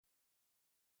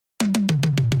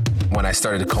when I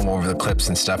started to comb over the clips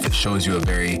and stuff, it shows you a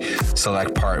very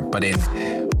select part. But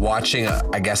in watching,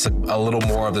 I guess, a little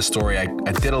more of the story, I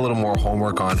did a little more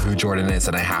homework on who Jordan is,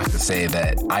 and I have to say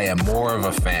that I am more of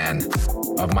a fan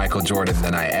of Michael Jordan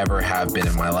than I ever have been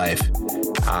in my life.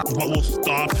 What will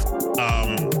stop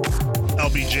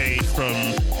LBJ from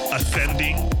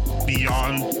ascending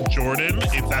beyond Jordan,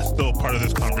 if that's still part of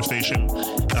this conversation,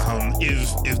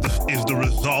 is the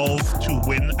resolve to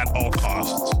win at all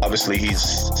costs. Obviously, he's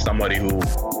somebody who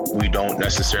we don't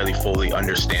necessarily fully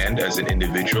understand as an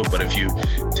individual, but if you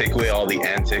take away all the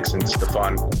antics, and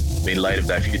Stefan made light of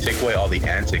that, if you take away all the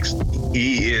antics,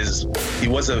 he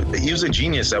was a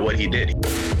genius at what he did.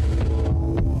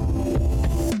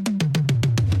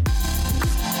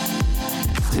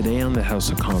 Today on the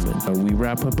House of Comment, we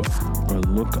wrap up our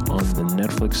look on the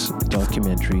Netflix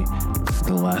documentary,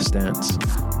 The Last Dance.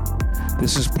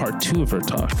 This is part 2 of our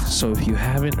talk, so if you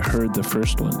haven't heard the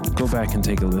first one, go back and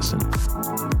take a listen.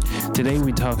 Today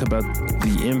we talk about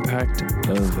the impact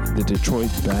of the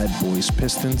Detroit Bad Boys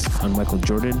Pistons on Michael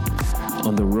Jordan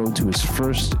on the road to his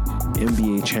first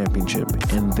NBA championship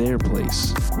and their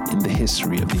place in the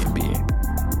history of the NBA.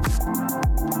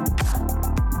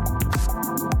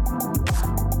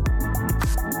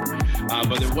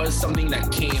 But there was something that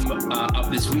came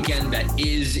up this weekend that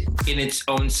is in its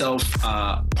own self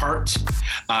part.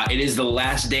 It is The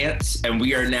Last Dance, and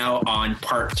we are now on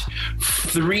part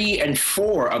 3 and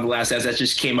 4 of The Last Dance that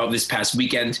just came out this past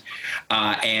weekend.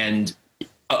 And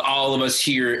all of us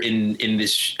here on the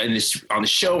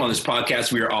show, on this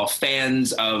podcast, we are all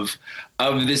fans of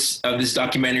this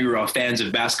documentary. We're all fans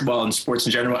of basketball and sports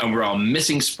in general, and we're all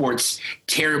missing sports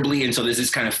terribly. And so this is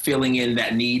kind of filling in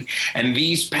that need. And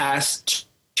these past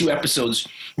 2 episodes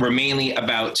were mainly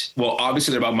about, well,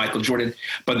 obviously they're about Michael Jordan,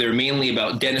 but they're mainly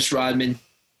about Dennis Rodman,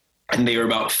 and they were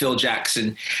about Phil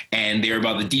Jackson, and they were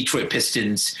about the Detroit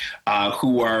Pistons,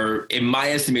 who are, in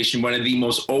my estimation, one of the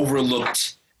most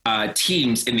overlooked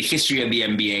teams in the history of the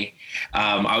NBA.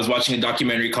 I was watching a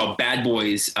documentary called Bad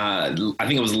Boys. I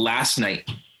think it was last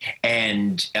night,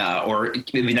 or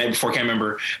the night before, I can't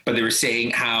remember. But they were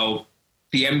saying how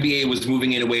the NBA was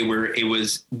moving in a way where it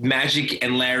was Magic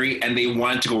and Larry, and they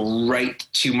wanted to go right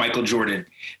to Michael Jordan.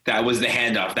 That was the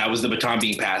handoff. That was the baton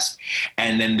being passed.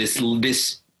 And then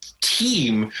this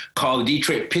team called the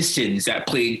Detroit Pistons that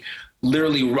played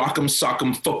literally rock'em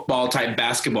sock'em football type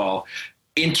basketball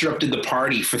interrupted the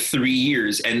party for 3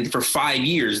 years. And for 5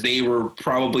 years, they were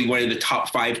probably one of the top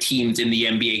 5 teams in the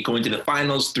NBA, going to the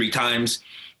finals 3 times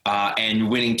and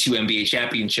winning 2 NBA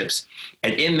championships.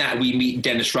 And in that, we meet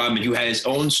Dennis Rodman, who had his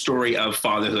own story of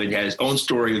fatherhood, had his own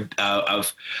story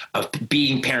of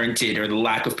being parented or the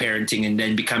lack of parenting, and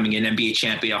then becoming an NBA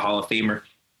champion, a Hall of Famer.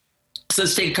 So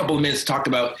let's take a couple of minutes to talk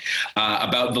about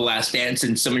The Last Dance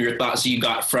and some of your thoughts you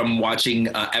got from watching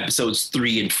episodes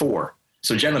 3 and 4.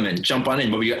 So, gentlemen, jump on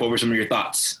in. What were some of your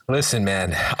thoughts? Listen,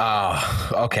 man.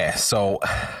 Okay, so,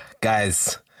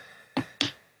 guys.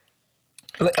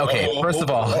 Okay, first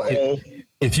of all,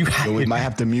 if you we might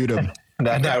have to mute him.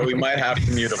 We might have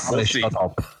to mute him. We'll see.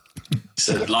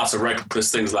 Said lots of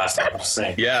reckless things last time. I'm just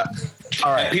saying. Yeah.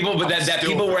 All right. People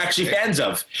were actually fans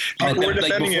of.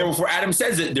 Before Adam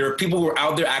says it, there are people who are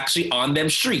out there actually on them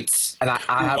streets and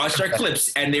I watched our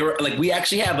clips, and they were like, we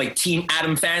actually have like Team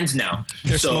Adam fans now.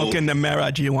 They're smoking the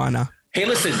marijuana. Hey,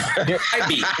 listen,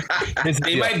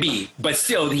 they might be, but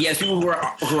still, he has people who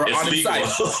are on his side.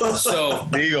 So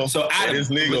legal. So Adam,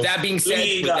 with that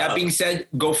being said,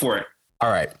 go for it. All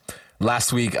right.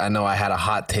 Last week, I know I had a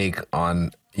hot take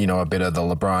on, a bit of the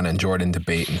LeBron and Jordan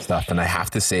debate and stuff. And I have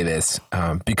to say this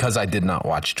because I did not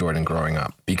watch Jordan growing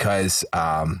up, because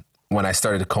when I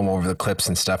started to comb over the clips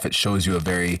and stuff, it shows you a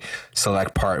very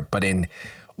select part. But in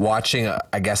watching,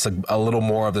 I guess, a little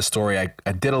more of the story,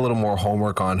 I did a little more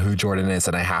homework on who Jordan is.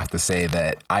 And I have to say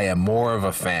that I am more of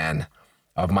a fan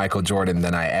of Michael Jordan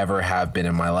than I ever have been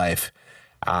in my life.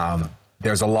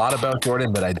 There's a lot about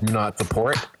Jordan that I do not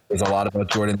support. There's a lot about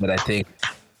Jordan that I think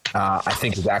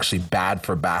is actually bad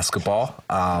for basketball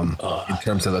in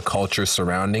terms of the culture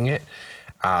surrounding it.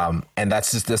 And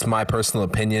that's just my personal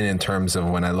opinion in terms of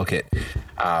when I look at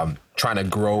trying to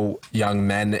grow young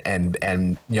men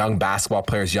and young basketball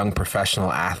players, young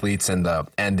professional athletes, and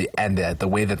the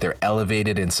way that they're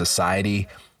elevated in society,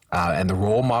 and the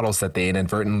role models that they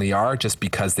inadvertently are just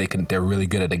because they're really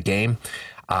good at a game.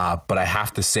 But I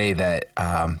have to say that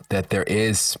that there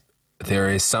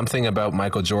is something about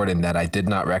Michael Jordan that I did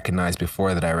not recognize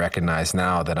before that I recognize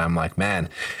now, that I'm like, man,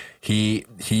 he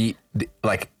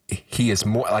is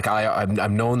more like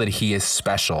I'm known that he is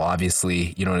special,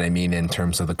 obviously, you know what I mean, in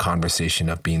terms of the conversation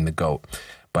of being the GOAT.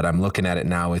 but I'm looking at it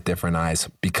now with different eyes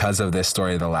because of this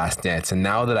story of The Last Dance. And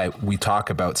now that we talk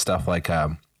about stuff like,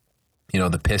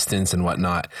 the Pistons and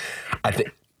whatnot, I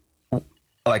think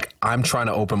like I'm trying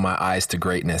to open my eyes to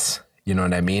greatness. You know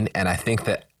what I mean? And I think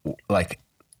that like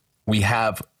we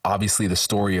have obviously the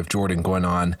story of Jordan going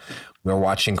on. We're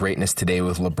watching greatness today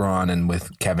with LeBron and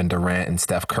with Kevin Durant and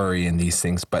Steph Curry and these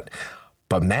things. But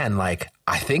man, like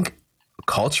I think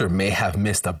culture may have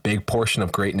missed a big portion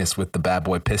of greatness with the Bad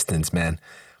Boy Pistons, man.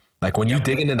 Like when you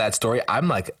dig into that story, I'm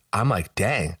like,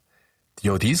 dang,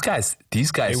 yo, these guys,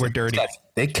 they were dirty.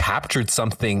 They captured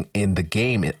something in the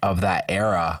game of that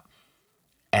era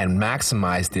and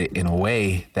maximized it in a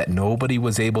way that nobody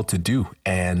was able to do.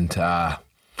 And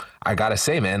I gotta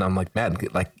say, man, I'm like, man,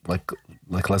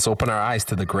 like let's open our eyes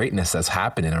to the greatness that's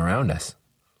happening around us.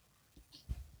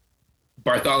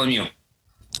 Bartholomew.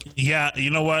 Yeah,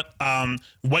 you know what?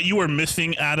 What you were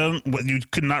missing, Adam, what you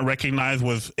could not recognize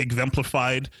was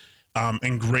exemplified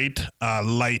in great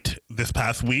light this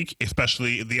past week,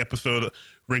 especially the episode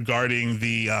regarding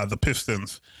the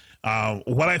Pistons.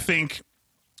 What I think.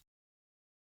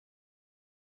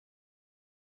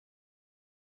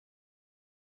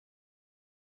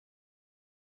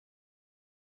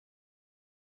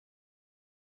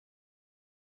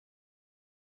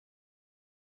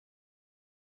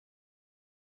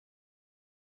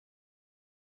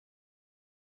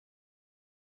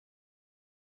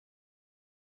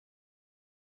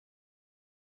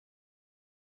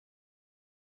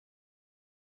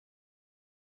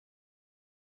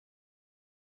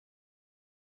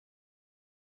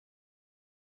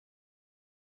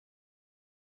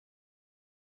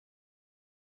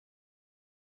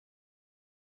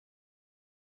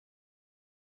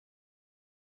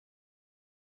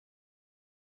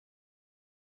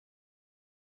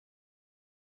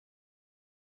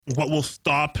 What will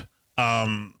stop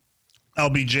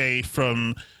LBJ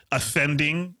from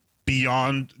ascending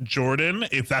beyond Jordan,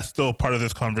 if that's still part of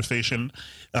this conversation,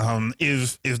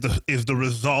 is the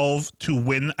resolve to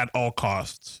win at all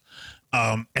costs.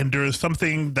 And there is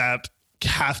something that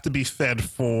has to be said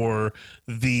for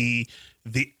the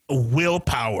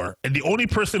willpower. And the only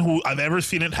person who I've ever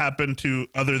seen it happen to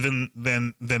other than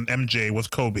MJ was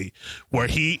Kobe, where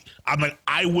I'm like,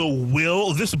 I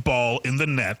will this ball in the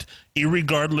net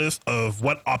irregardless of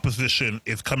what opposition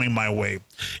is coming my way.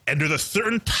 And there's a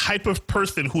certain type of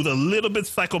person who's a little bit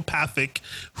psychopathic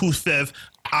who says,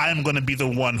 I'm going to be the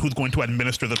one who's going to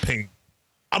administer the pain.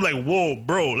 I'm like, whoa,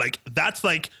 bro, like that's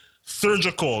like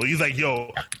surgical. He's like,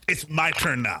 yo, it's my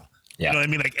turn now. Yeah. You know what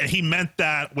I mean? Like, and he meant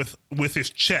that with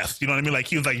his chest. You know what I mean? Like,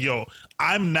 he was like, yo,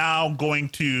 I'm now going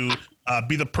to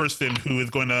be the person who is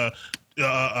going to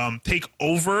take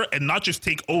over, and not just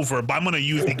take over, but I'm going to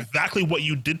use exactly what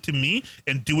you did to me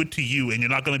and do it to you, and you're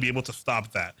not going to be able to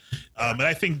stop that. And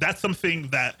I think that's something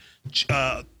that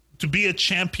to be a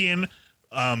champion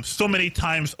so many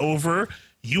times over,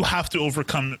 you have to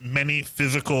overcome many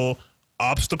physical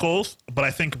obstacles, but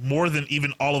I think more than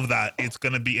even all of that, it's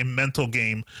going to be a mental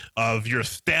game of your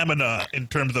stamina in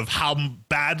terms of how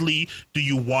badly do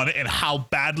you want it and how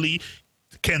badly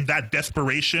can that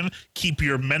desperation keep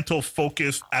your mental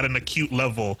focus at an acute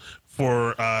level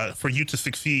for you to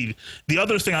succeed. The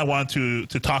other thing I wanted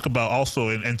to talk about also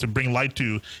and to bring light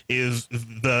to is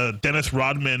the Dennis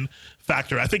Rodman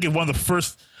factor. I think in one of the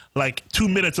first 2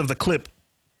 minutes of the clip,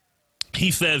 he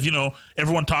says, you know,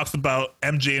 everyone talks about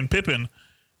MJ and Pippen.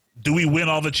 Do we win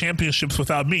all the championships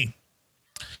without me?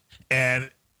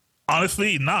 And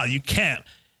honestly, nah, you can't.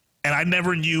 And I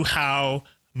never knew how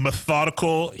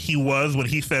methodical he was when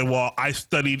he said, well, I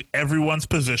studied everyone's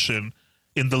position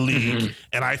in the league,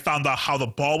 and I found out how the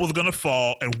ball was going to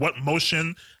fall and what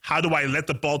motion, how do I let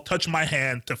the ball touch my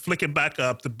hand to flick it back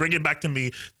up, to bring it back to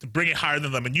me, to bring it higher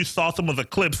than them. And you saw some of the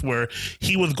clips where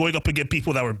he was going up against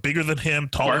people that were bigger than him,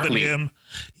 taller than him.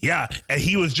 Yeah, and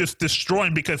he was just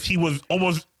destroying because he was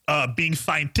almost being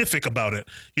scientific about it.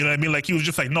 You know what I mean? Like, he was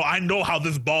just like, no, I know how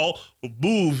this ball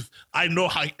moves. I know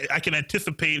how I can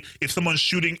anticipate if someone's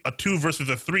shooting a 2 versus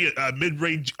a 3, a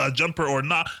mid-range jumper or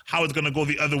not, how it's going to go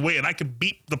the other way. And I can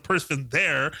beat the person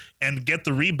there and get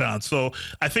the rebound. So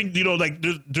I think, you know, like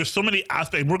there's so many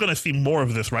aspects. We're going to see more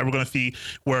of this, right? We're going to see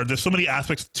where there's so many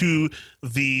aspects to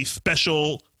the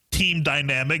special team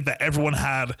dynamic that everyone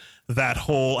had that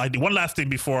whole idea. One last thing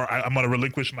before I'm going to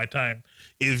relinquish my time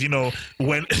is, you know,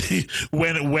 when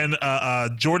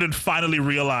Jordan finally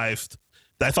realized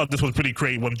I thought this was pretty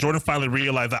great when Jordan finally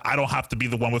realized that I don't have to be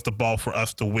the one with the ball for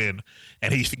us to win,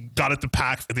 and he got it to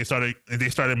Pax, and they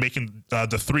started making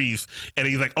the threes, and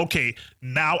he's like, okay,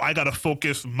 now I got to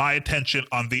focus my attention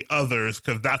on the others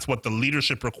because that's what the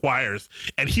leadership requires.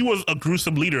 And he was a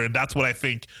gruesome leader, and that's what I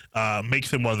think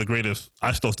makes him one of the greatest.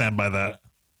 I still stand by that.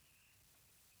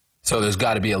 So there's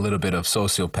got to be a little bit of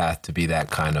sociopath to be that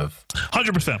kind of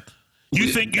 100%. You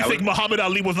think Muhammad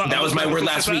Ali was not? That was my word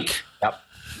last week. Yep.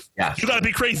 Yeah. You gotta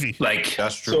be crazy. Like,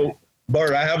 That's true. So,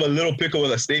 Bart, I have a little pickle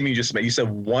with a statement you just made. You said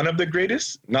one of the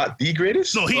greatest, not the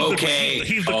greatest? No, he's Okay.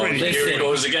 he's the Oh, greatest. here it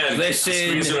goes again. The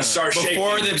screen's gonna start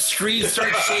before shaking. the screen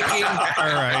starts shaking,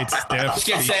 All right, Steph.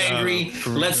 gets angry.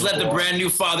 Let's let the brand new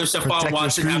father, Stephon Protect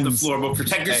Watson, your have the screens. floor. But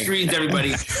protect your screens,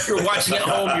 everybody. You're watching at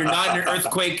home. You're not in an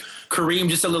earthquake. Kareem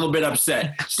just a little bit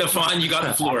upset. Stephon, you got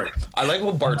the floor. I like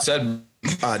what Bart said.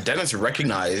 Dennis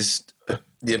recognized.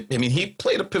 He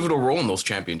played a pivotal role in those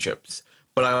championships.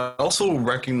 But I also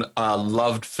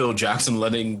loved Phil Jackson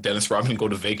letting Dennis Rodman go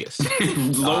to Vegas.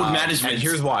 Load management. And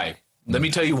here's why. Let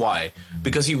me tell you why.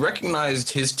 Because he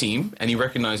recognized his team, and he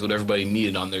recognized what everybody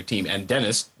needed on their team. And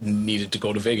Dennis needed to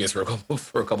go to Vegas for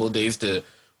a couple of days to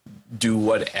do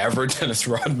whatever Dennis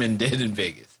Rodman did in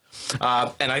Vegas.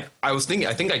 And I was thinking,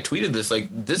 I think I tweeted this, like,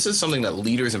 this is something that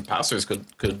leaders and pastors could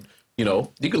you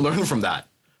could learn from that.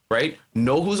 Right?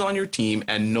 Know who's on your team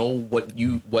and know what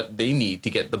they need to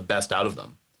get the best out of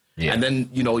them. Yeah. And then,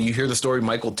 you hear the story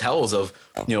Michael tells of,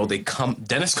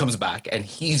 Dennis comes back and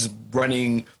he's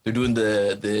running, they're doing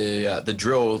the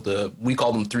drill, we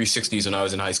called them 360s when I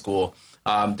was in high school.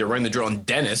 They're running the drill on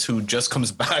Dennis, who just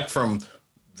comes back from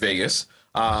Vegas,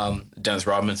 Dennis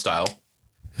Rodman style.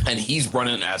 And he's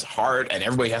running as hard and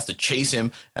everybody has to chase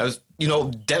him.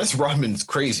 Dennis Rodman's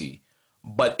crazy.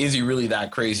 But is he really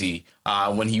that crazy?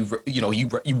 When you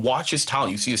watch his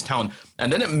talent, you see his talent,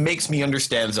 and then it makes me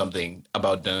understand something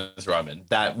about Dennis Rodman,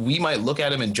 that we might look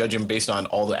at him and judge him based on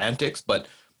all the antics, but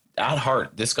at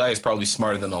heart, this guy is probably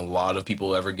smarter than a lot of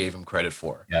people ever gave him credit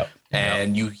for. Yep.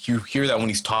 And you hear that when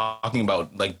he's talking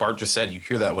about, like Bart just said, you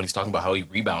hear that when he's talking about how he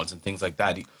rebounds and things like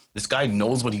that. This guy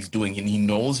knows what he's doing, and he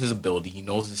knows his ability, he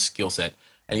knows his skill set,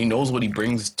 and he knows what he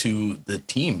brings to the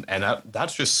team, and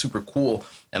that's just super cool.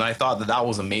 And I thought that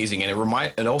was amazing, and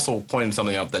it also pointed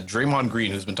something out that Draymond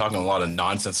Green, who's been talking a lot of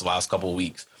nonsense the last couple of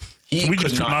weeks, he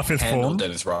could not handle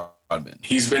Dennis Rodman.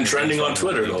 He's been trending on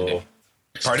Twitter though.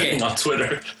 Pardon? On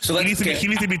Twitter. So he needs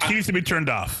to be turned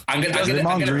off. I'm gonna pass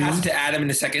it to Adam in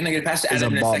a second.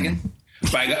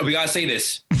 But we gotta say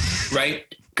this, right?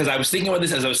 Because I was thinking about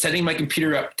this as I was setting my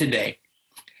computer up today,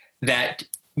 that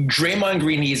Draymond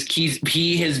Green,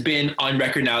 he has been on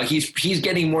record now. He's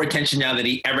getting more attention now than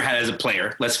he ever had as a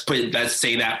player. Let's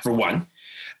say that for one.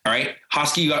 All right,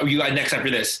 Hosky, you got next after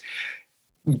this.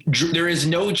 There is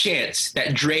no chance that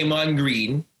Draymond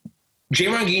Green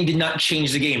did not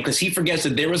change the game, because he forgets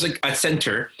that there was a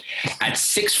center at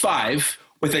 6'5"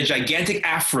 with a gigantic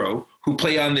afro who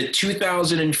played on the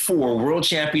 2004 world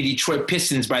champion Detroit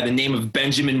Pistons by the name of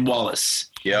Benjamin Wallace.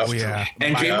 Yep. Oh, yeah.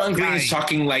 And Draymond Green is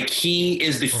talking like he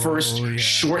is the first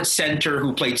short center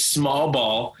who played small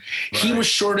ball. Right. He was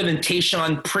shorter than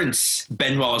Tayshaun Prince,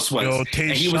 Ben Wallace was.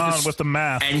 Tayshaun with the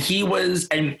math.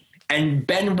 And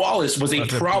Ben Wallace was a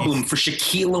problem for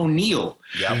Shaquille O'Neal.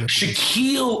 Yep.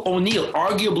 Shaquille O'Neal,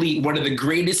 arguably one of the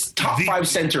greatest top 5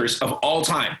 centers of all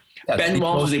time. Ben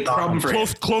Wallace was a problem for him.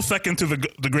 Close second to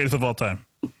the greatest of all time.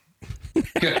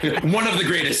 One of the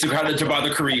greatest, who had to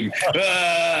bother Kareem.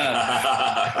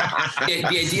 The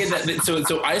idea that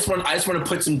so I just want to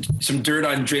put some dirt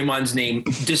on Draymond's name.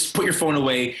 Just put your phone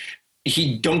away.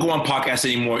 Don't go on podcasts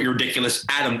anymore. You're ridiculous.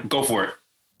 Adam, go for it.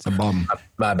 It's a bum.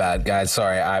 My bad, guys.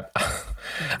 Sorry. I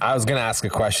was gonna ask a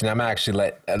question. I'm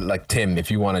actually let Tim, if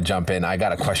you want to jump in. I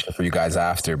got a question for you guys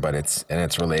after, but it's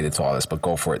related to all this. But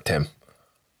go for it, Tim.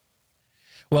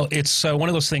 Well, it's one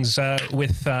of those things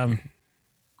with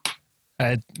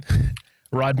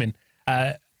Rodman.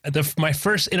 My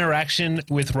first interaction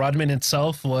with Rodman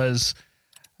itself was,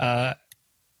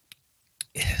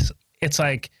 it's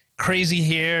like crazy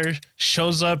hair,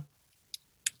 shows up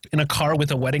in a car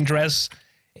with a wedding dress.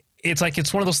 It's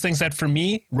one of those things that for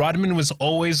me, Rodman was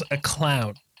always a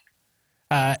clown.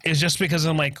 It's just because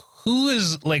I'm like,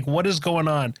 what is going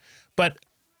on? But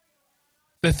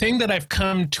the thing that I've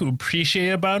come to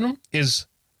appreciate about him is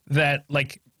that,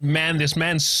 this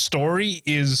man's story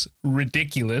is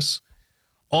ridiculous.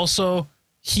 Also,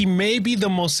 he may be the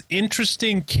most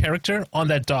interesting character on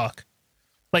that doc.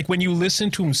 Like, when you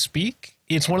listen to him speak,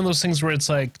 it's one of those things where it's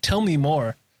like, tell me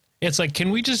more. It's like,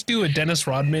 can we just do a Dennis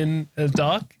Rodman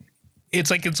doc? It's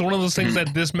one of those things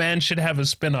that this man should have a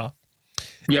spinoff.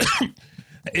 Yeah.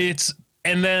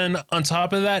 And then on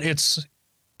top of that,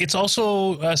 it's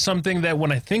also something that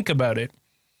when I think about it,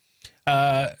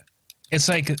 it's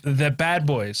like the Bad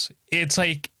Boys. It's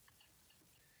like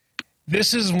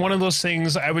this is one of those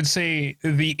things. I would say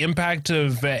the impact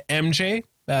of MJ,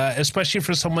 especially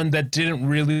for someone that didn't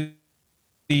really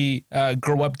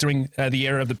grow up during the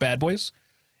era of the Bad Boys,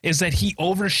 is that he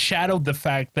overshadowed the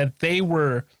fact that they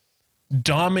were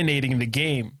dominating the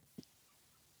game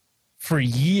for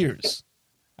years.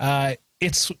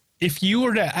 It's if you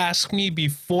were to ask me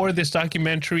before this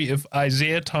documentary if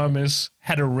Isaiah Thomas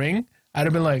had a ring, I'd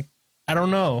have been like, I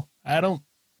don't know. I don't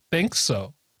think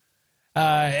so.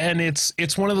 And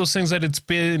it's one of those things that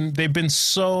they've been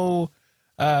so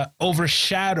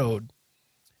overshadowed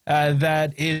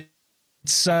that it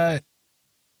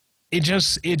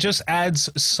just adds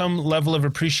some level of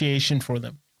appreciation for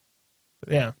them.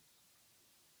 Yeah.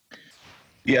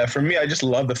 Yeah, for me, I just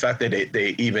love the fact that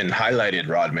they even highlighted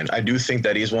Rodman. I do think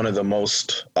that he's one of the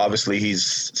most, obviously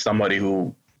he's somebody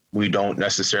who we don't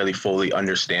necessarily fully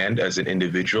understand as an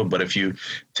individual, but if you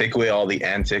take away all the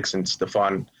antics, and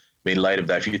Stefan made light of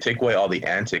that, if you take away all the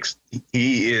antics,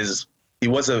 he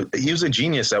was a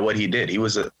genius at what he did. He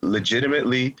was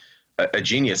legitimately a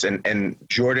genius. And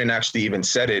Jordan actually even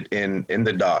said it in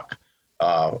the doc.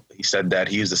 He said that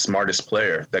he's the smartest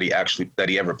player that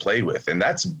he ever played with. And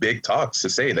that's big talks to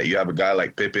say that you have a guy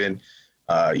like Pippen.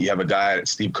 You have a guy,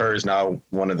 Steve Kerr is now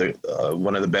one of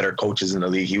the better coaches in the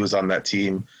league. He was on that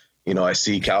team. You know, I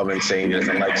see Calvin saying he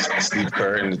doesn't like Steve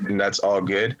Kerr, and that's all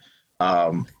good.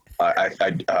 I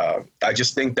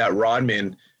just think that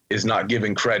Rodman is not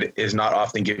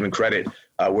often given credit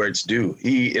where it's due.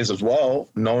 He is as well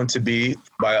known to be,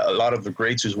 by a lot of the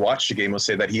greats who's watched the game will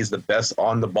say that he's the best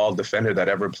on the ball defender that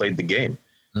ever played the game.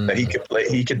 Mm-hmm. That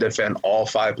he could defend all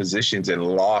 5 positions and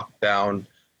lock down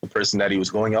the person that he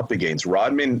was going up against.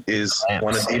 Rodman is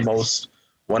one of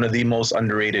the most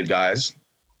underrated guys.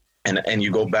 And you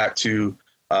go back to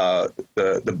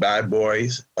the Bad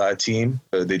Boys team,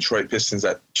 the Detroit Pistons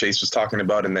that Chase was talking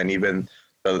about, and then even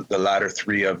the latter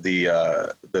 3 of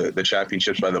the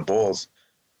championships by the Bulls.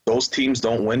 Those teams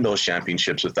don't win those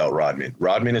championships without Rodman.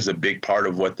 Rodman is a big part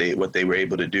of what they were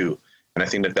able to do, and I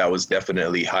think that was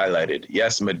definitely highlighted.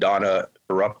 Yes, Madonna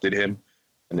corrupted him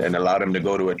and allowed him to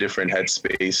go to a different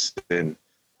headspace and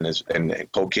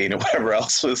cocaine and whatever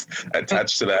else was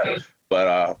attached to that.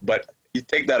 But you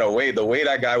take that away, the way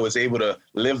that guy was able to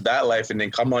live that life and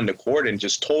then come on the court and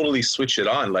just totally switch it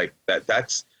on like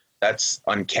that's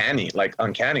uncanny. Like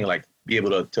be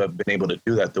able to have been able to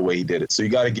do that the way he did it. So you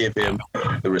got to give him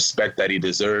the respect that he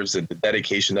deserves and the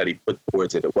dedication that he put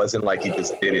towards it. It wasn't like he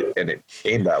just did it and it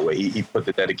came that way. He put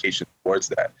the dedication towards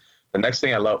that. The next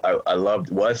thing I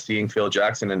loved was seeing Phil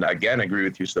Jackson, and again, I agree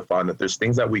with you, Stefan, that there's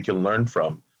things that we can learn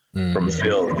from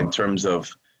Phil in terms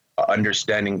of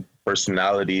understanding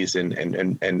personalities and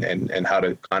how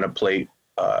to kind of play,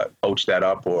 coach that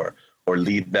up or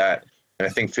lead that. And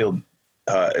I think Phil,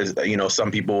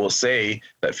 some people will say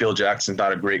that Phil Jackson's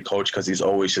not a great coach because he's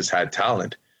always just had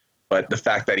talent. But the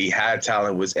fact that he had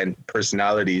talent and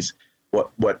personalities,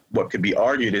 what could be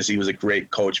argued is he was a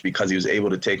great coach because he was able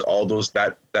to take all those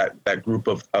that group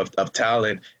of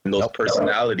talent and those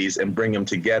personalities and bring them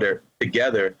together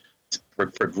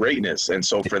for greatness. And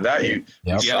so for that, you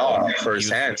saw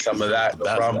firsthand some of that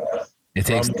from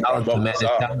talent to manage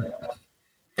talent.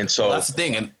 And so that's the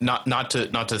thing, and not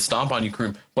to stomp on you,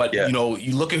 Kareem, but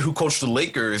you look at who coached the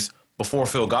Lakers before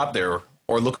Phil got there,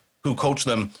 or look who coached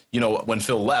them, when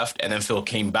Phil left and then Phil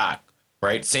came back,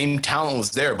 right? Same talent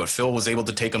was there, but Phil was able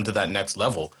to take them to that next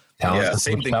level. The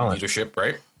same thing with leadership,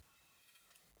 right?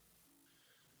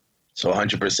 So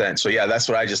 100%. So that's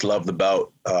what I just loved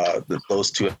about those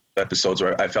 2 episodes,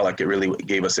 where I felt like it really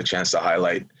gave us a chance to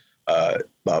highlight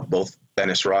both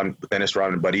Dennis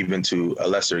Rodman, but even to a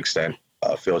lesser extent,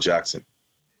 Phil Jackson.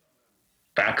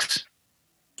 Facts.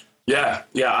 Yeah.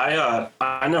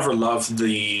 I never loved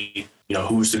the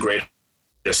who's the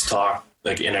greatest talk.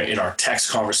 Like in our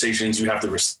text conversations, you have the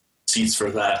receipts for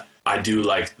that. I do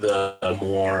like the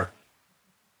more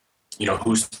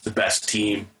who's the best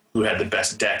team, who had the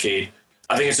best decade.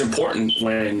 I think it's important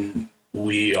when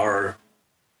we are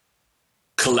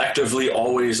collectively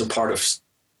always a part of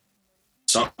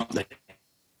something.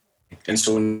 And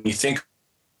so when you think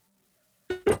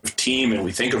of team and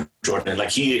we think of Jordan,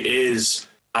 like he is,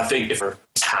 I think if we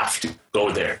have to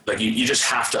go there, like you just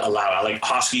have to allow it. Like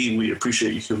Hosky, we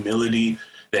appreciate your humility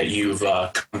that you've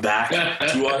come back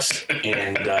to us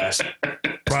and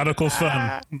prodigal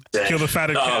son, kill the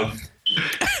fatted calf.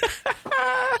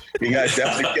 You guys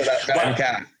definitely kill that fattened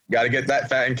calf. Got to get that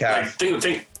fattened calf.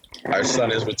 Think. Our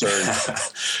son is returned.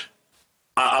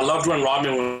 I loved when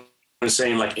Rodman was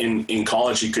saying, like, in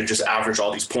college, he could just average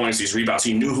all these points, these rebounds.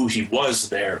 He knew who he was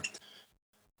there.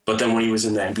 But then when he was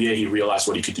in the NBA, he realized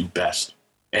what he could do best.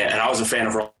 And I was a fan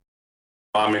of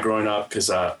Rodman growing up because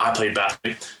I played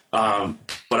basketball.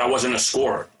 But I wasn't a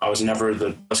scorer. I was never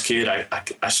the best kid.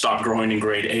 I stopped growing in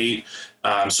grade 8.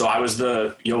 So I was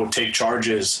the, take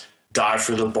charges, dive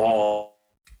for the ball.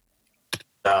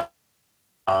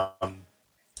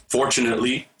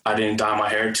 Fortunately, I didn't dye my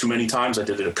hair too many times. I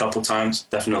did it a couple times.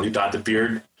 Definitely dyed the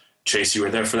beard. Chase, you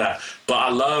were there for that. But I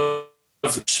love,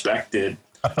 respected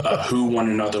who one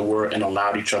another were and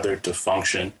allowed each other to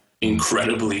function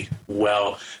incredibly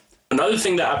well. Another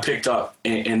thing that I picked up,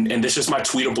 and this is my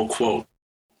tweetable quote,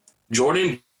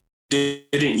 Jordan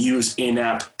didn't use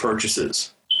in-app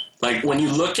purchases. Like, when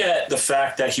you look at the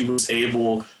fact that he was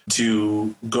able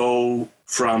to go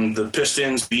from the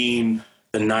Pistons being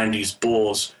the 90s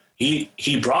Bulls,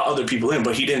 he brought other people in,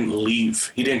 but he didn't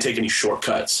leave. He didn't take any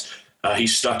shortcuts. He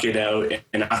stuck it out,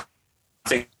 and I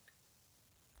think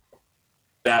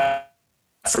that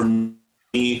for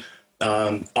me,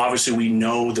 obviously we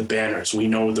know the banners, we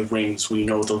know the rings, we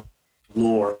know the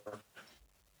lore,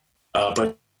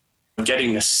 but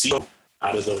getting a seal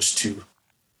out of those two,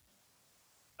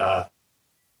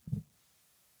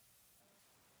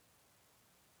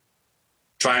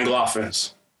 triangle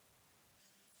offense.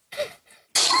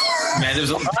 Man,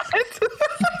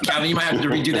 Calvin, you might have to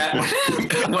redo that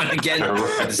one again.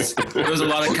 There was a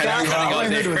lot of cutting out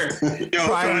there.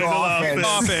 Triangle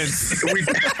offense. We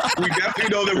definitely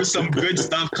know there was some good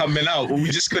stuff coming out, but we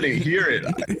just couldn't hear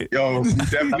it. Yo, we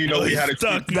definitely know we had a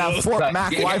that Fort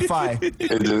Mac Wi-Fi.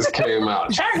 It just came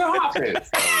out. Triangle offense.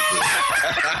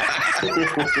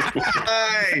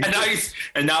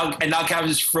 and now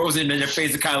Calvin's frozen and their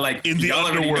face is kind of like, in the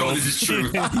underworld. This is true.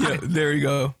 Yeah, there you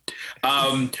go.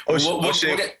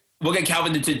 We'll get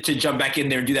Calvin to jump back in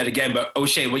there and do that again. But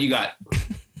O'Shea, what you got?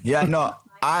 Yeah, no,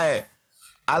 I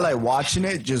like watching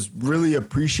it. Just really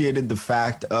appreciated the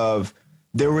fact of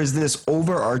there was this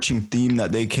overarching theme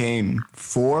that they came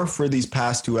for these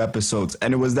past 2 episodes,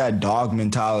 and it was that dog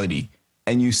mentality.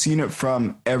 And you've seen it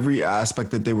from every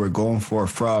aspect that they were going for,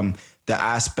 from the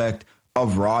aspect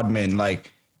of Rodman.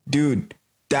 Like, dude,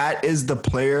 that is the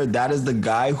player, that is the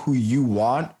guy who you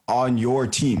want on your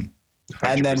team.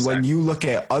 100%. And then when you look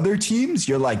at other teams,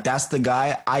 you're like, that's the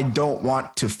guy I don't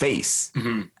want to face.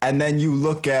 Mm-hmm. And then you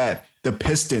look at the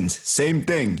Pistons, same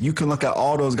thing. You can look at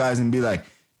all those guys and be like,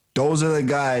 those are the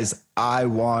guys I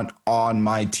want on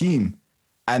my team.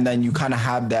 And then you kind of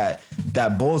have that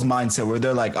Bulls mindset where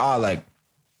they're like,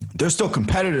 they're still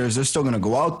competitors. They're still going to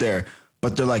go out there.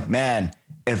 But they're like, man,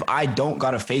 if I don't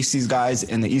got to face these guys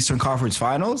in the Eastern Conference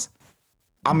Finals,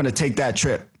 I'm going to take that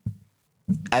trip.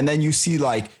 And then you see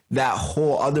like that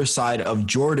whole other side of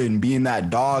Jordan being that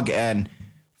dog. And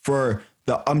for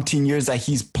the umpteen years that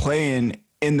he's playing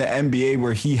in the NBA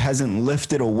where he hasn't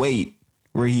lifted a weight,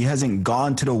 where he hasn't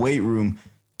gone to the weight room,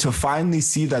 to finally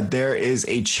see that there is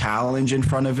a challenge in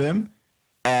front of him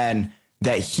and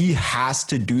that he has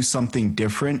to do something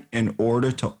different in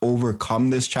order to overcome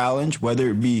this challenge, whether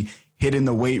it be hitting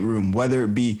the weight room, whether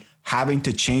it be having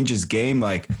to change his game.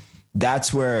 Like,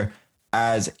 that's where,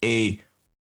 as a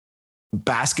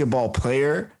basketball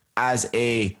player, as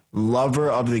a lover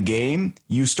of the game,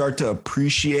 you start to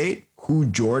appreciate who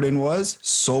Jordan was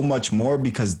so much more,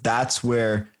 because that's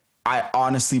where I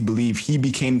honestly believe he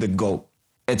became the GOAT.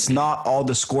 It's not all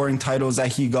the scoring titles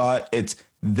that he got. It's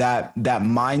that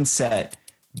mindset,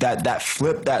 that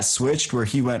flip, that switched where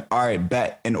he went, all right,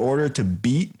 bet, in order to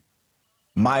beat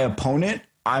my opponent,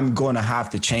 I'm going to have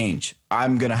to change.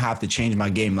 I'm going to have to change my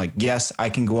game. Like, yes, I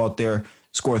can go out there,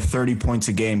 score 30 points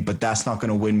a game, but that's not going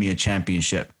to win me a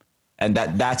championship. And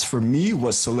that's for me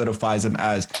what solidifies him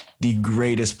as the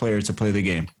greatest player to play the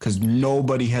game, because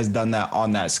nobody has done that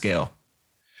on that scale.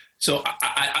 So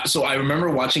I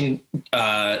remember watching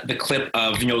the clip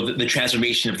of the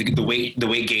transformation of the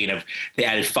weight gain of they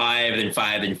added 5 and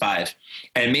 5 and 5,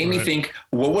 and it made me think,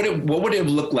 what would it have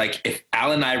looked like if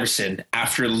Allen Iverson,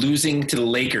 after losing to the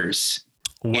Lakers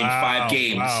in 5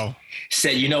 games,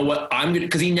 said, you know what, I'm gonna,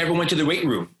 because he never went to the weight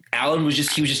room. Allen was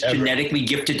just genetically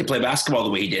gifted to play basketball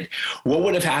the way he did. What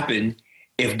would have happened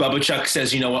if Bubba Chuck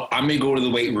says, you know what, I'm gonna go to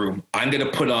the weight room, I'm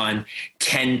gonna put on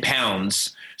 10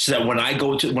 pounds. So that when I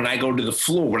go to the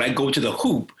floor, when I go to the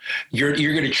hoop, you're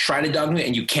going to try to dog me,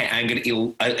 and you can't. I'm going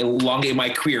to elongate my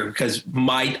career because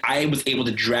I was able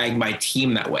to drag my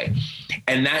team that way,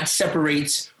 and that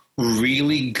separates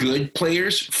really good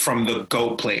players from the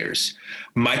GOAT players.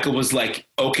 Michael was like,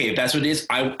 okay, if that's what it is,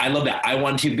 I love that. I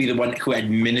want to be the one who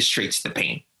administrates the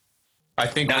pain. I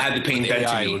think not have the pain done to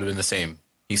AI me. would have been the same.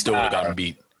 He still would have gotten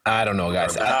beat. I don't know,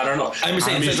 guys. I don't know. I'm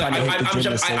saying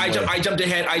I jumped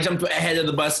ahead of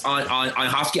the bus on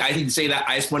Hosky. I think to say that,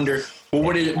 I just wonder what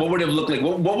would it have looked like?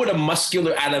 What would a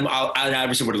muscular Allen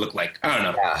Iverson would have looked like? I don't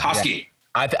know. Hosky.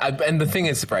 And the thing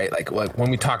is, right, like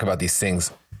when we talk about these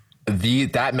things,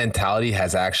 that mentality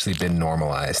has actually been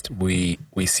normalized. We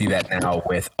see that now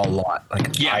with a lot.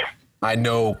 Like, I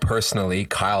know personally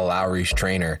Kyle Lowry's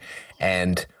trainer,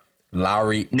 and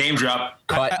Lowry name drop.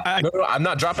 No, I'm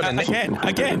not dropping a name.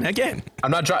 Again.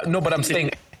 I'm not dropping. No, but I'm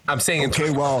saying.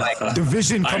 Okay, well,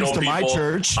 division comes to my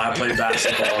church. I play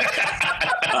basketball.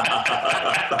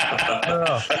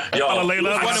 Yo, He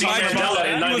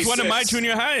was one of my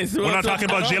junior highs. We're not talking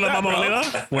about Jayla Mama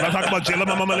Malila? We're not talking about Jayla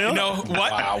Mama Malila? No,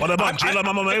 what? Wow. What about Jayla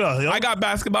Mama Malila? I got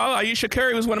basketball. Ayesha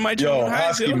Curry was one of my junior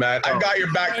highs. Husky, man, I got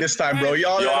your back this time, bro.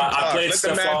 Y'all let him talk. Let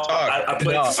the man talk. I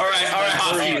played. All right,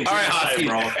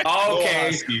 Hosky.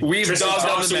 Okay, we've Tristan dogged on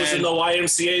the Thompson was in the man.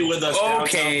 YMCA with us.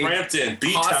 Okay. Brampton,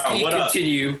 B-Town, Hosky, what up?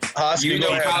 continue. Hosky, You go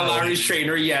know ahead, Kyle bro. Lowry's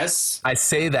trainer, yes. I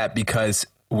say that because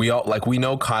we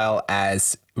know Kyle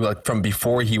as like from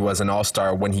before he was an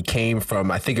all-star, when he came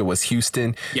from, I think it was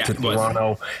Houston to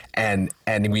Toronto, and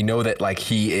we know that like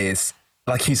he's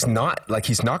not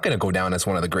going to go down as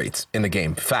one of the greats in the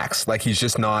game. Facts. Like, he's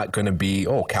just not going to be,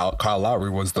 Kyle Lowry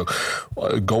was the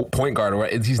GOAT point guard, or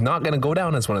he's not going to go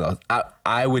down as one of those.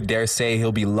 I would dare say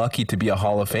he'll be lucky to be a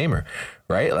Hall of Famer,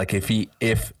 right? Like if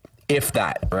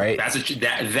that, right?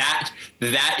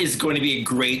 That is going to be a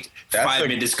great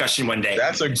 5-minute discussion one day.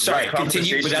 That's a great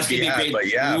continue, but that's going to be a great. but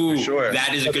yeah, ooh, for sure.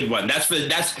 That is a good one. That's for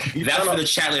the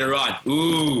chat later on.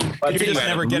 Ooh, You're just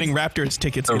never getting Raptors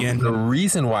tickets again. The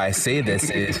reason why I say this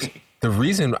is I don't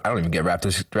even get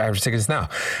Raptors tickets now.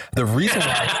 The reason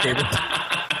why I say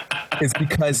this is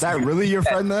because Is that really your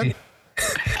friend then?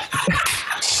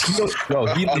 No,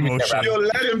 he didn't even get Raptors. Yo,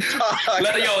 let him talk.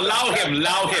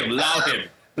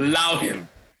 Allow him.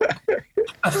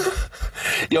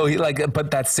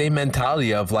 But that same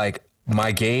mentality of like,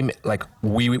 my game, like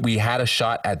we had a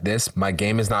shot at this, my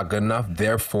game is not good enough,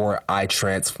 therefore I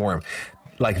transform.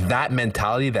 Like, that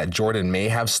mentality that Jordan may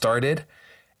have started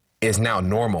is now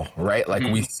normal, right? Like,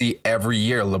 we see every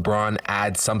year LeBron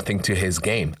adds something to his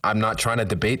game. I'm not trying to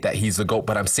debate that he's the GOAT,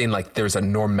 but I'm saying like there's a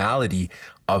normality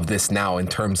of this now in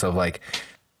terms of like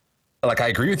I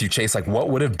agree with you, Chase. Like, what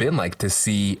would have been like to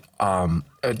see,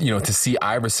 to see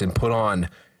Iverson put on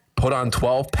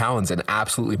 12 pounds and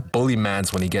absolutely bully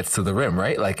Mans when he gets to the rim,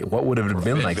 right? Like, what would have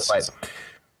been like?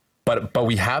 But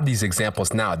we have these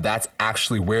examples now. That's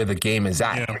actually where the game is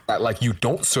at. Yeah. That, like, you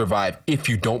don't survive if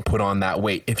you don't put on that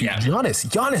weight. If you,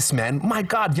 Giannis, man, my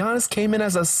God, Giannis came in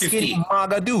as a skinny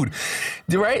MAGA dude,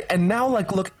 right? And now,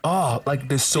 like, look,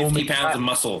 there's so 50 many pounds of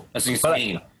muscle. That's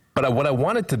insane. But what I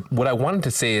wanted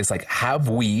to say is, like, have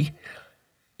we,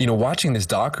 watching this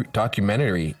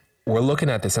documentary, we're looking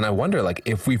at this and I wonder, like,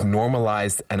 if we've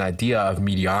normalized an idea of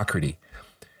mediocrity.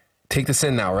 Take this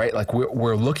in now, right? Like,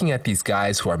 we're looking at these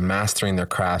guys who are mastering their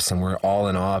crafts and we're all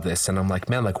in awe of this. And I'm like,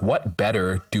 man, like, what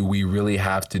better do we really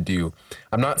have to do?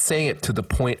 I'm not saying it to the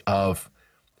point of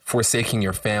forsaking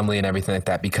your family and everything like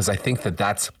that, because I think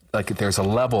that's like, there's a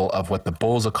level of what the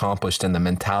Bulls accomplished and the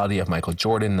mentality of Michael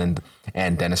Jordan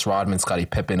and Dennis Rodman, Scottie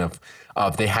Pippen of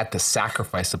they had to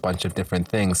sacrifice a bunch of different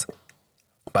things.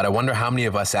 But I wonder how many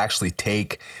of us actually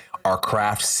take our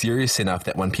craft serious enough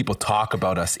that when people talk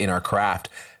about us in our craft,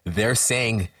 they're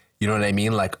saying, you know what I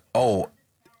mean? Like, oh,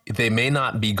 they may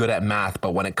not be good at math,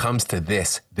 but when it comes to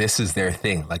this is their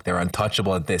thing. Like, they're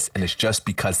untouchable at this, and it's just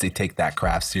because they take that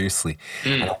craft seriously.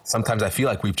 And sometimes I feel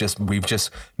like we've just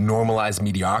normalized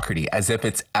mediocrity as if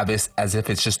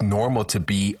it's just normal to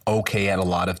be okay at a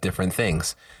lot of different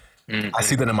things. I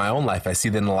see that in my own life. I see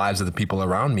that in the lives of the people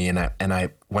around me, and I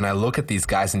when I look at these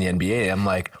guys in the NBA, I'm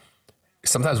like,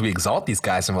 sometimes we exalt these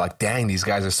guys and we're like, dang, these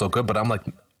guys are so good, but I'm like,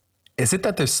 is it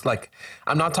that there's like,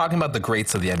 I'm not talking about the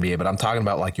greats of the NBA, but I'm talking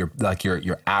about like your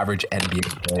average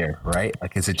NBA player, right?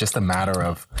 Like, is it just a matter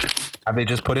of, have they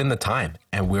just put in the time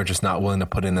and we're just not willing to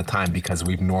put in the time because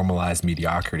we've normalized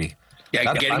mediocrity?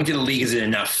 Yeah, getting to the league isn't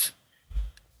enough.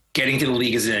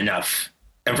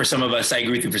 And for some of us, I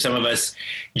agree with you. For some of us,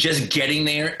 just getting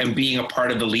there and being a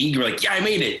part of the league, you're like, yeah, I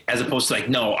made it. As opposed to like,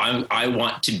 no, I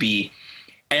want to be.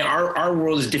 And our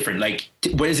world is different. Like,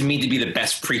 what does it mean to be the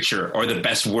best preacher or the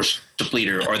best worship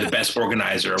leader or the best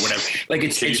organizer or whatever? Like,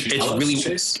 it's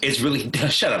really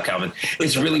shut up, Calvin.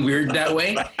 It's really weird that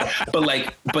way.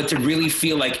 But to really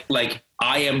feel like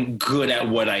I am good at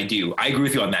what I do. I agree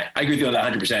with you on that.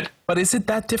 100%. But is it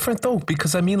that different though?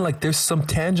 Because I mean, like, there's some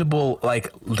tangible,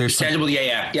 like, there's tangible.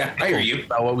 Yeah. I hear you.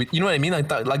 You know what I mean?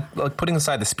 Like putting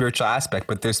aside the spiritual aspect,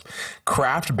 but there's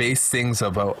craft-based things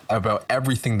about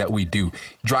everything that we do.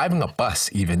 Driving a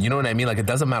bus, even. You know what I mean? Like, it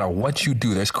doesn't matter what you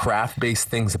do. There's craft-based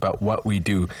things about what we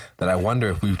do that I wonder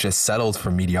if we've just settled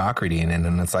for mediocrity,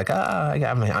 and it's like,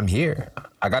 I'm here.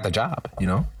 I got the job. You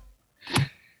know.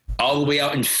 All the way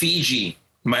out in Fiji,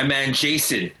 my man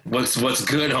Jason. What's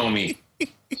good, homie?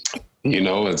 You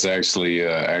know, it's actually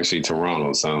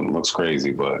Toronto. Looks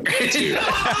crazy, but it's here.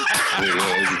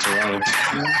 It's Toronto.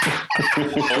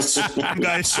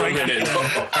 Guys, right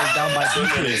down by the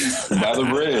bridge. By the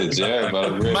bridge, yeah, by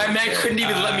the bridge. My man couldn't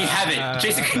even let me have it.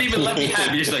 Jason couldn't even let me have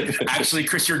it. He's like, actually,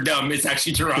 Chris, you're dumb. It's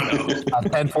actually Toronto.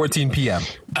 10:14 p.m.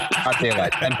 Not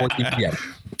daylight. 10:14 p.m.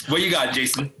 What you got,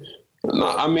 Jason?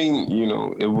 No, I mean, you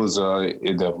know, it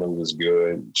definitely was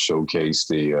good. Showcased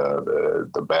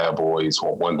the bad boys.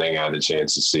 One thing I had a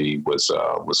chance to see was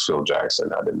Phil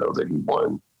Jackson. I didn't know that he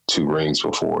won 2 rings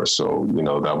before, so you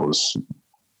know that was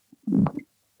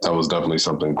definitely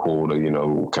something cool to, you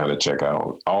know, kind of check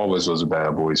out. I always was a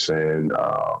Bad Boys fan.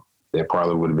 It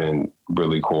probably would have been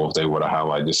really cool if they would have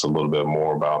highlighted just a little bit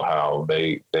more about how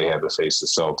they had to face the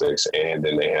Celtics, and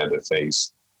then they had to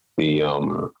face the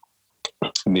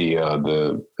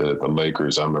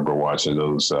Lakers. I remember watching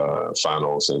those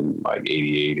finals in like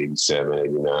 88, 87,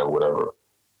 89, whatever.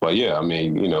 But yeah, I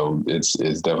mean, you know, it's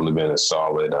definitely been a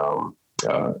solid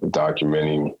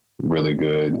documenting, really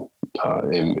good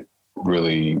and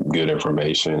really good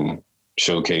information.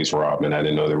 Showcase Rodman. I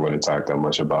didn't know they were going to talk that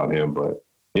much about him, but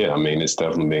yeah, I mean, it's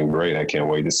definitely been great. I can't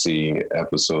wait to see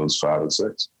episodes 5 and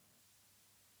 6.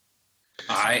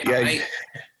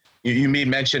 You made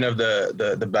mention of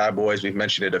the Bad Boys. We've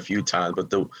mentioned it a few times,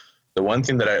 but the one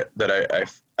thing that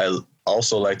I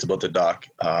also liked about the doc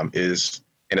is,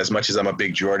 and as much as I'm a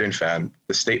big Jordan fan,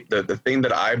 the thing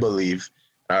that I believe,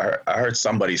 I heard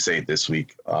somebody say it this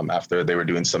week after they were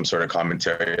doing some sort of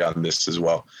commentary on this as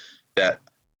well, that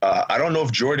I don't know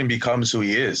if Jordan becomes who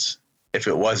he is if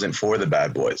it wasn't for the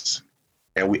Bad Boys.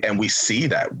 And we see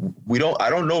that. I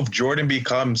don't know if Jordan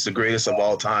becomes the greatest of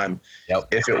all time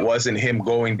if it wasn't him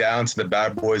going down to the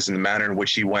Bad Boys in the manner in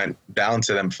which he went down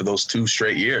to them for those 2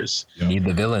 straight years. You need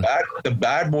the villain. The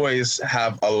Bad Boys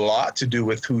have a lot to do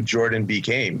with who Jordan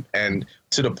became, and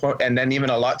to the point, and then even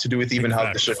a lot to do with even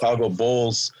how the Chicago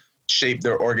Bulls shaped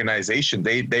their organization.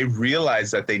 They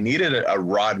realized that they needed a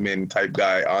Rodman type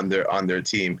guy on their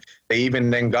team. They even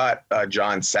then got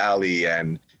John Sally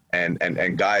and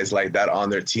guys like that on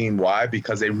their team. Why?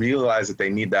 Because they realized that they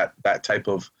need that type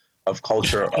of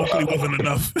culture. Oakley wasn't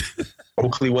enough.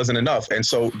 Oakley wasn't enough. And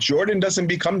so Jordan doesn't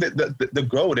become the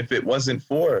GOAT if it wasn't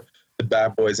for the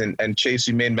Bad Boys. And Chase,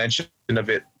 you made mention of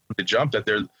it from the jump, that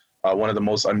they're one of the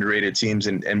most underrated teams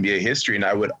in NBA history. And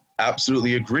I would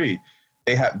absolutely agree.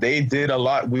 They did a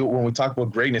lot. When we talk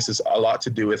about greatness, it's a lot to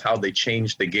do with how they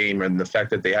changed the game and the effect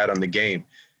that they had on the game.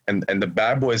 And the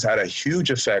Bad Boys had a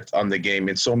huge effect on the game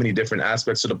in so many different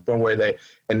aspects, to the point where they,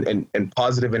 and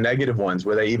positive and negative ones,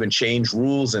 where they even changed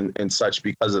rules and such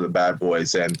because of the Bad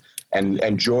Boys.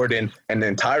 And Jordan and the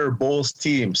entire Bulls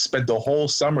team spent the whole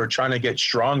summer trying to get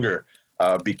stronger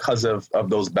because of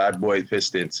those Bad Boy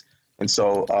Pistons. And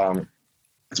so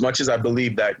as much as I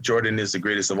believe that Jordan is the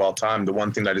greatest of all time, the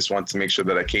one thing that I just want to make sure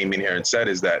that I came in here and said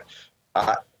is that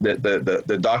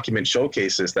the document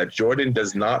showcases that Jordan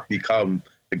does not become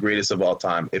the greatest of all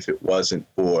time if it wasn't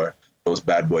for those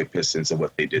Bad Boy Pistons and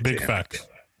what they did. Big fact.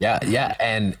 Yeah,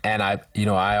 and I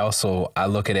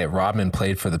look at it. Rodman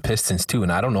played for the Pistons too, and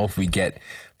I don't know if we get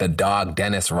the dog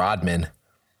Dennis Rodman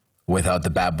without the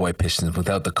Bad Boy Pistons,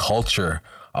 without the culture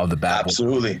of the Bad Boy.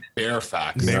 Absolutely, bare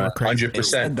facts.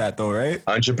 100%. That though, right?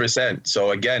 100%.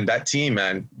 So again, that team,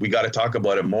 man, we got to talk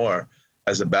about it more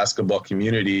as a basketball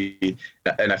community.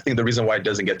 And I think the reason why it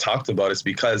doesn't get talked about is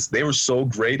because they were so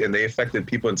great and they affected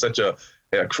people in such a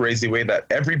crazy way that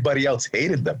everybody else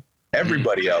hated them.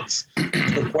 Everybody else. To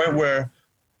the point where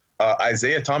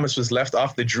Isaiah Thomas was left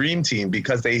off the Dream Team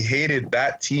because they hated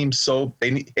that team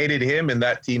they hated him and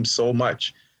that team so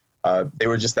much. They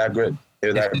were just that good.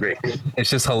 They're that great. It's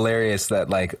just hilarious that,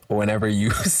 like, whenever you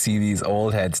see these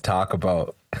old heads talk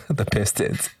about the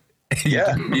Pistons,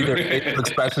 either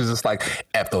expressions just like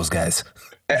F those guys.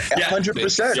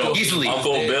 100%. Easily.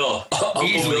 Uncle Bill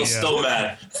still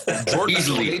mad. Jordan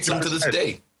easily hates him to this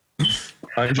day.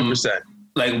 100%.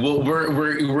 Like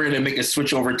we're gonna make a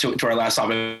switch over to our last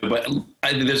topic, but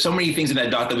there's so many things in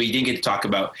that doc that we didn't get to talk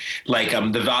about, like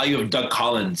the value of Doug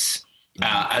Collins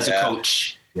as a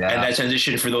coach, and that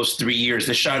transition for those 3 years,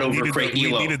 the shot over Craig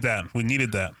Ehlo. We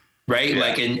needed that. right?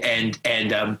 Like, and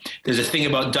there's a thing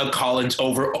about Doug Collins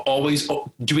always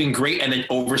doing great and then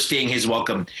overstaying his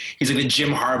welcome. He's like the Jim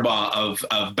Harbaugh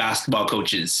of basketball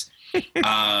coaches.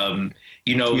 Kaepernick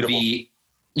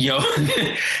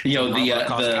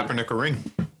a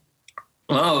ring.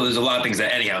 Well, there's a lot of things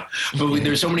that anyhow, but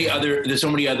there's so many other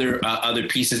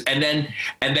pieces, and then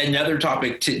another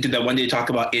topic that one day to talk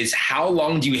about is how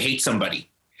long do you hate somebody?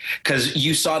 Because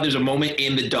you saw there's a moment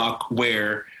in the doc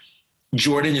where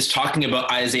Jordan is talking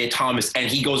about Isaiah Thomas, and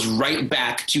he goes right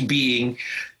back to being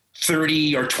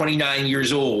 30 or 29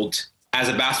 years old as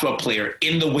a basketball player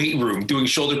in the weight room doing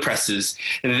shoulder presses,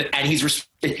 and he's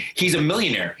a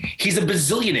millionaire, he's a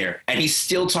bazillionaire, and he's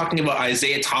still talking about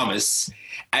Isaiah Thomas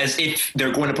as if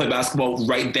they're going to play basketball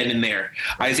right then and there.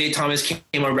 Isaiah Thomas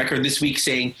came on record this week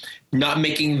saying not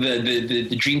making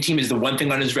the dream team is the one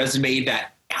thing on his resume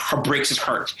that breaks his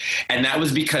heart. And that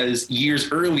was because years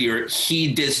earlier,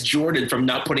 he dissed Jordan from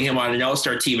not putting him on an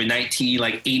All-Star team in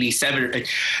 1987.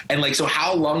 And like, so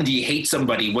how long do you hate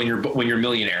somebody when you're a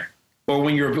millionaire? Or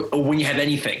when you have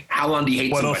anything? How long do you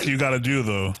hate somebody? What else you got to do,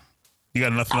 though? You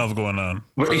got nothing else going on,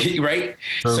 right?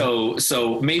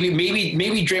 So maybe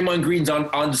Draymond Green's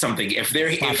on to something. If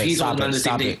he's on the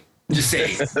same thing, just say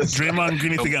Draymond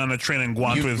Green needs to get on the train and go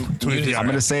on to his I'm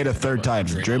going to say it a third time.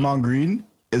 Draymond Green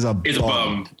is a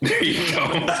bum. There you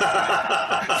go.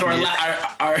 So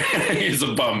he's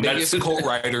a bum. Biggest Colt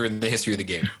Rider in the history of the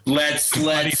game.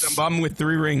 He's a bum with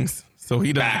 3 rings, so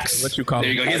he doesn't what you call.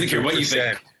 There you go. He doesn't care what you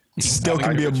think. Still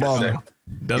can be a bum.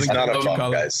 He's not a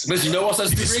bum, guys. Listen, you know what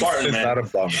else has 3 rings? He's not a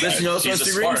bum. Listen, you know what else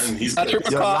has 3 rings? He's Patrick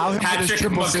McCaw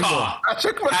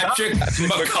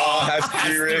has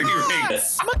 3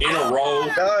 rings. In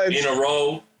a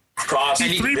row. Cross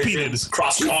conference.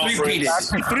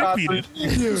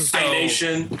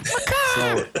 Nation.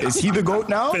 So is he the GOAT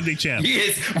now? Defending champ. He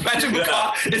is. Patrick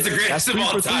McCaw is the greatest of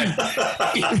all time.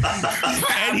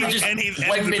 and he's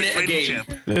 1 minute a game. champ.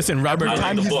 Listen, Robert. Every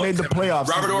time he's made the playoffs,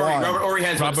 Robert Horry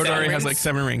has like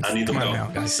 7 rings. I need to Come on know.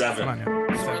 now, guys. 7. Come on now.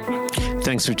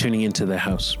 Thanks for tuning into The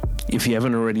House. If you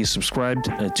haven't already subscribed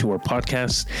to our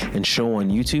podcast and show on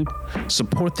YouTube,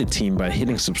 support the team by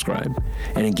hitting subscribe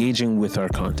and engaging with our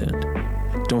content.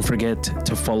 Don't forget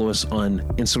to follow us on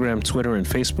Instagram, Twitter, and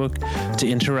Facebook to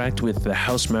interact with the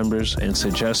House members and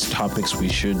suggest topics we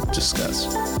should discuss.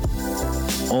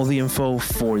 All the info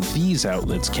for these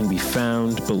outlets can be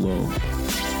found below.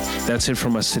 That's it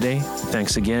from us today.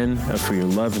 Thanks again for your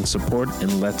love and support,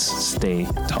 and let's stay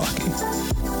talking.